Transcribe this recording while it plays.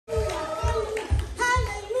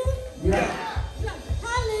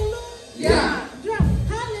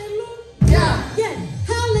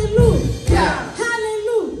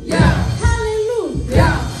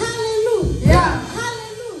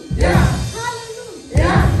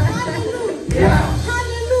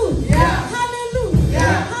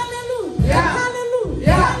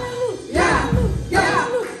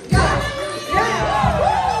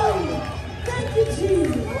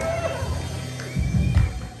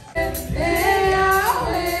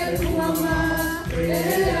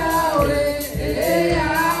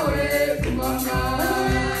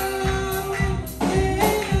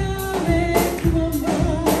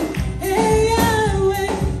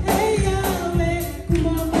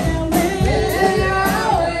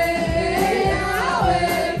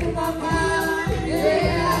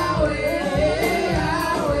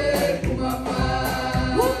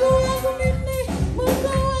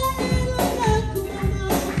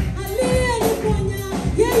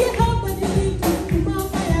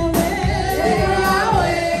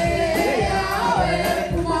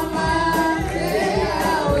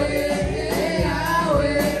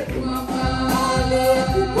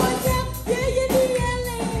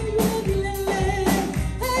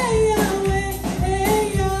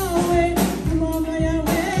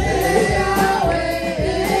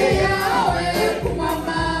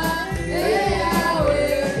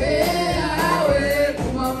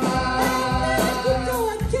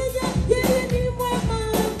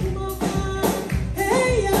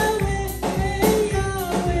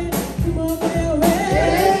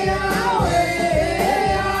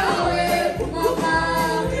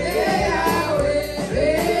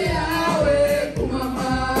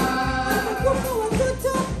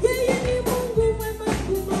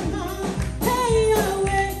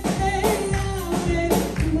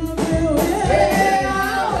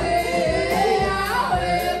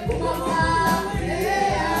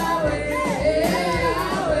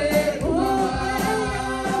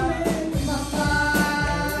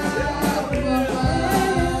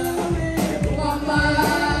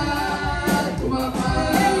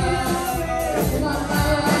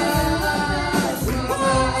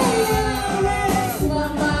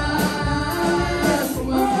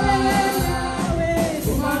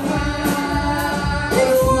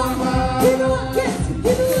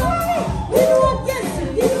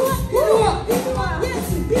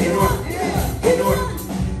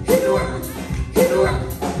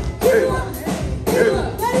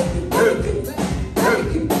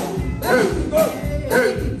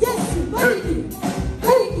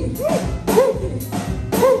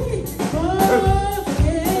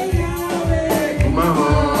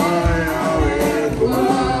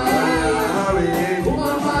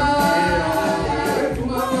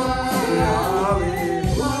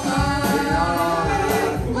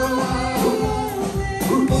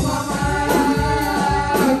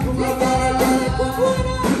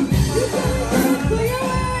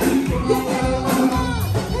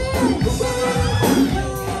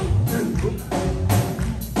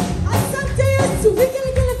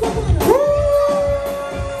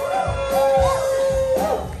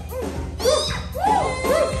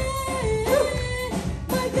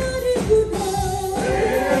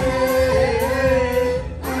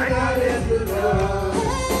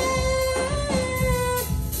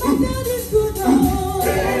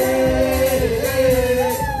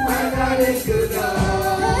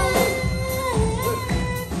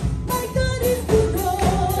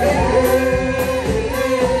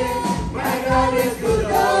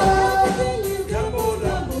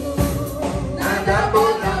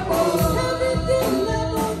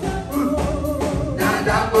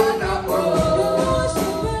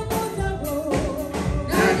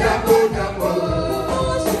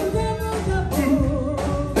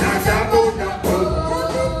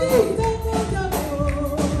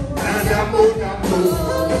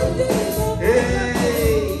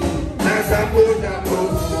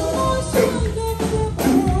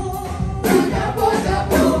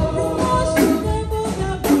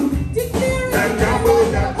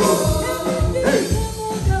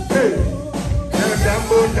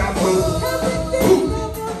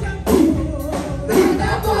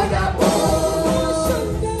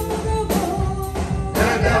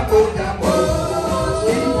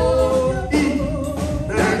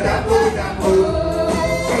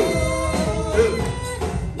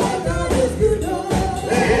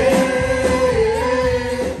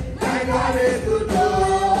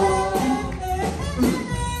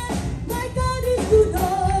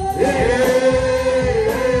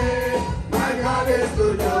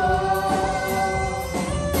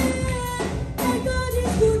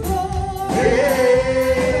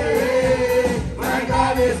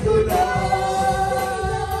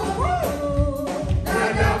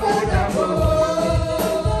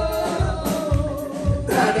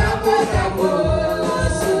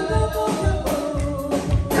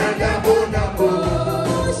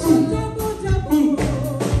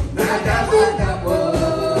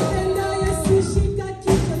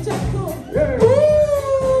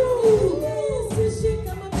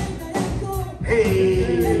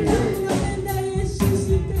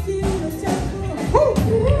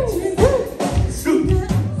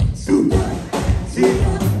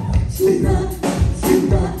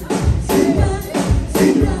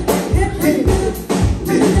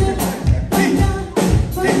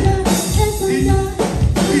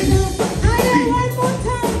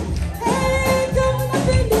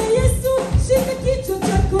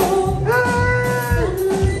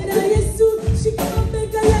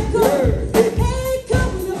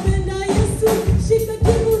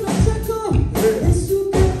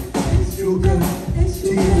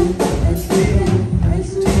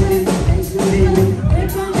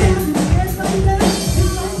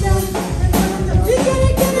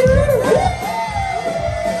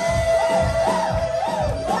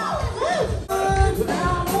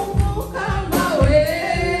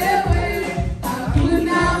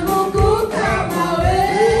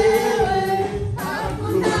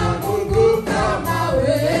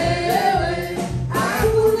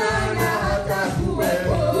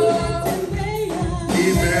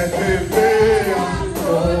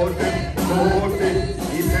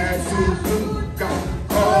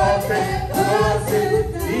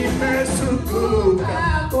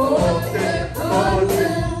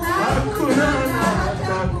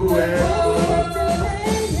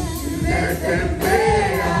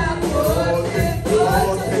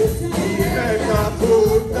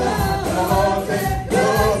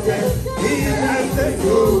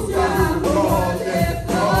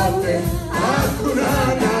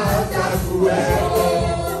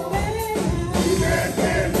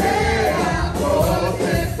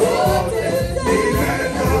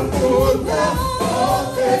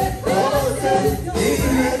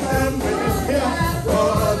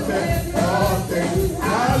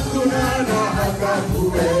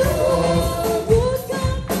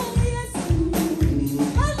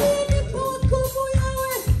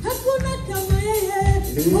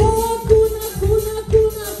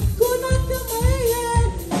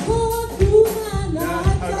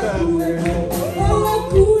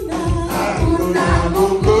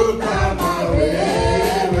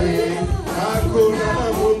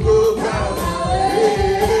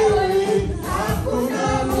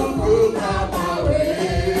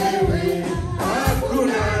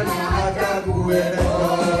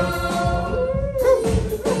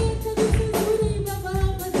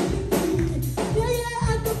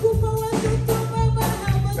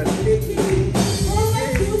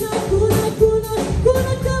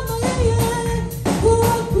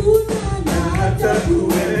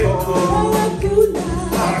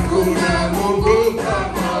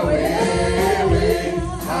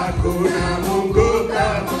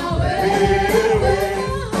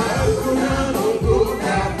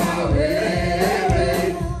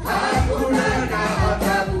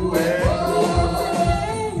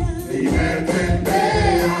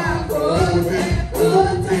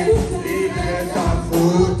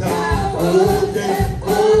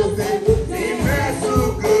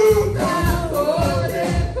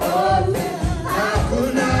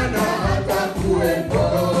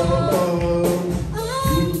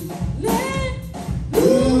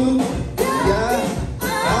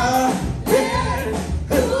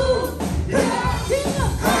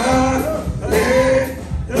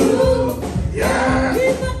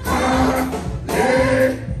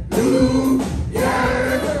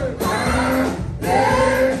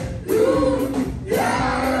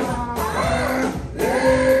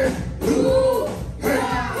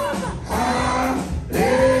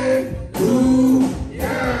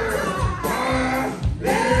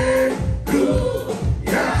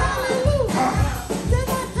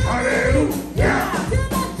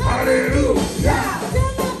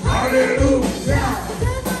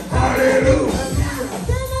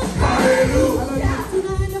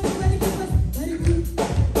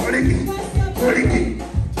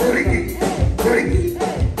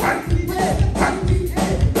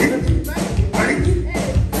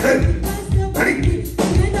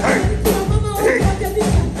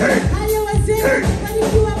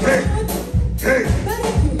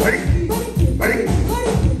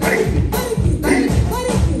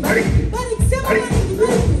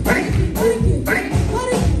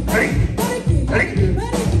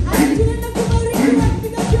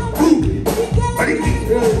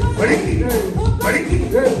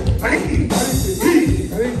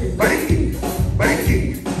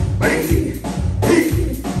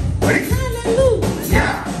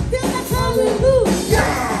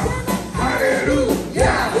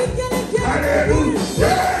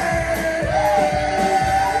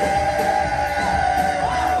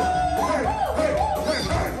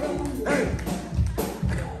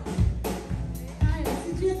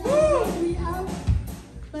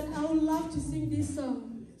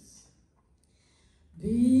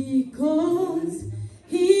Because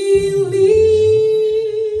he lives,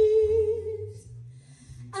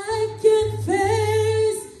 I can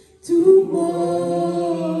face tomorrow.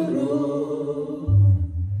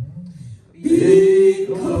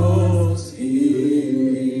 Because he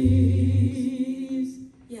lives.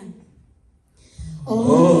 Yeah.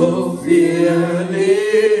 All fear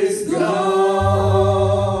is gone.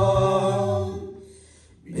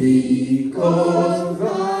 Because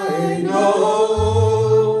I know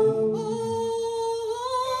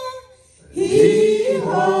He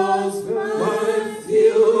holds my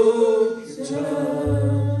future,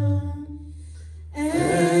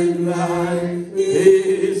 and life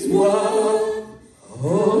is worth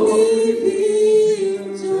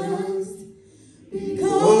living just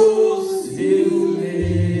because you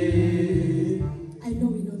live. I know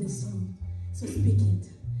we know this song, so speak it.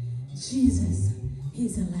 Jesus,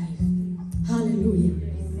 He's alive. Hallelujah.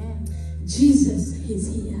 Amen. Jesus, He's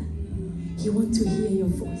here. He wants to hear your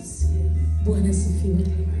voice. Bwana sifiwe.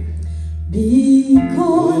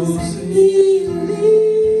 Because He lives,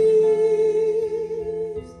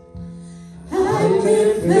 I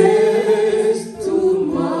can face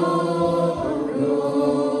tomorrow.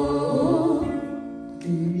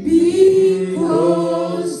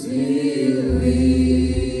 Because He lives.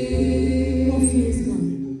 All fear is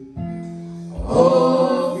gone.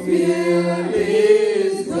 All fear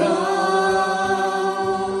is gone.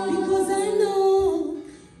 Because I know.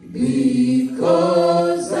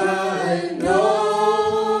 Because I know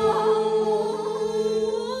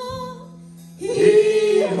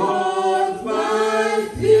He holds my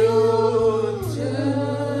future,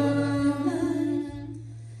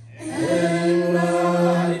 and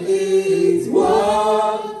life is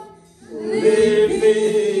worth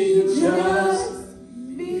living just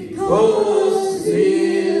because He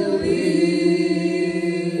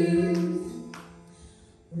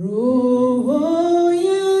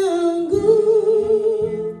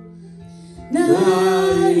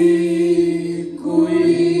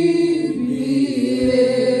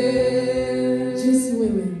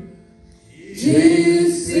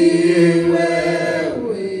jinsi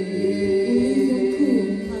wewe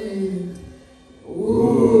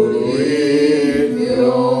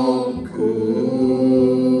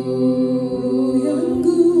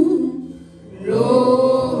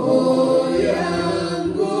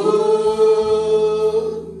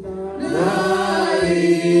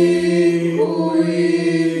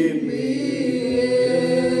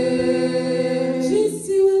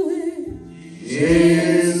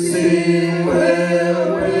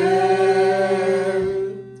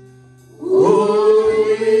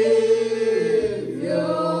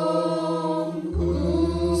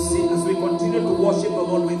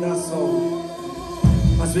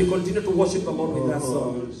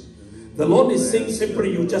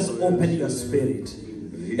simply you just open your spirit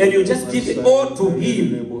and you just give it all to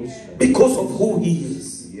him because of who he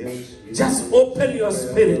is. Just open your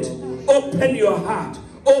spirit, open your heart,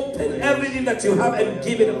 open everything that you have and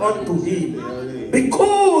give it unto him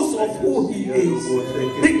because of who he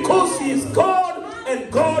is, because he is God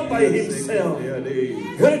and God by himself,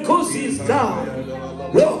 because he is God.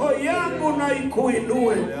 Roho yangu na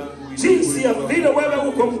ikuinue jinsi ya vile wewe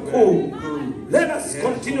uko mkuu. Let us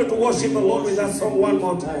continue to worship the Lord with that song one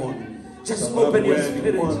more time. Just open your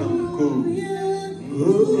spirit.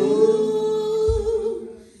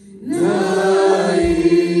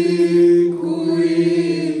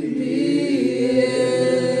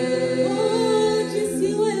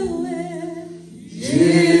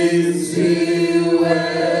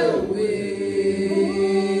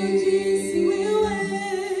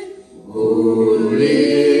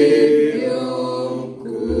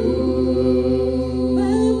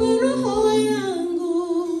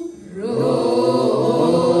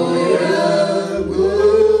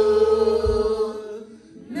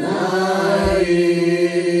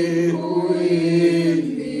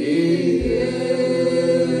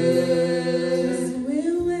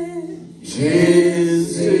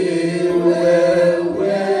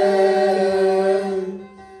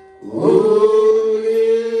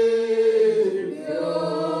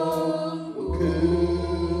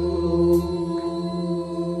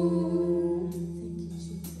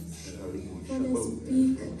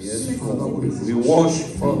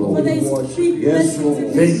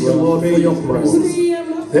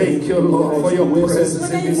 Thank you, Lord, for your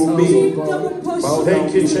presence in this meeting.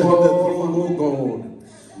 Thank you, Jehovah.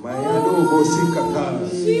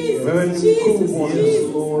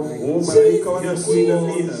 Yes, Lord.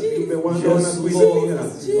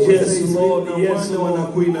 Yes, Lord.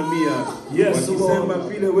 Yes, Lord.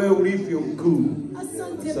 Vile wewe ulivyo mkuu.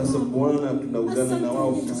 Sasa Bwana tunaungana na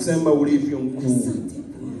wao kusema ulivyo mkuu.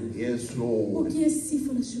 Yes, Lord.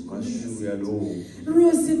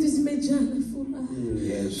 Roho zetu zimejaa na furaha.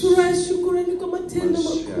 Furaha, shukrani kwa matendo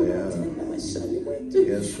makuu unayotenda maishani mwetu.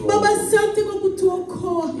 Baba, asante kwa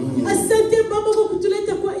kutuokoa. Asante Baba kwa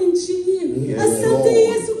kutuleta kwa nchi hii. Asante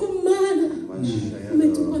Yesu kwa maana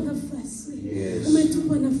umetupa nafasi.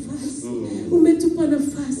 Umetupa nafasi. Umetupa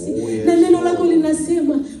nafasi. Na neno lako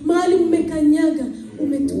linasema mahali mmekanyaga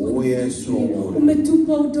umetupa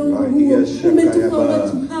udongo huo, umetupa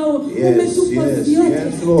watu hao, umetupa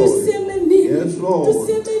vyote. Tuseme nini?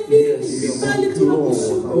 Tuseme nini? Bali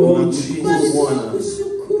tunakushukuru. Bali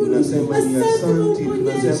tunakushukuru. Asante kwa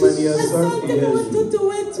uponyaji. Asante kwa watoto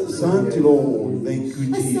wetu. Asante Lord. Thank you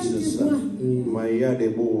Jesus. Mayade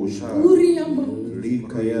bosha.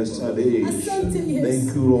 Lika ya sade.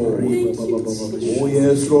 Thank you Lord. Oh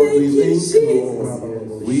yes Lord, we thank you Lord.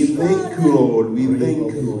 We thank you, Lord. We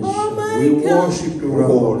thank you. We worship you,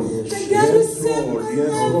 Lord. Yes, Lord.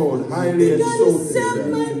 Yes, Lord. Highly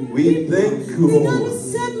exalted. We thank you, Lord,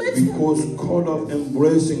 because God of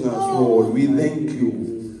embracing us, Lord. We thank you.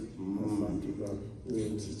 Thank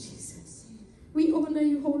you, Jesus. We honor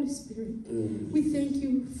you, Holy Spirit. We thank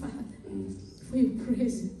you, Father, for your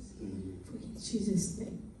presence. For in Jesus' name.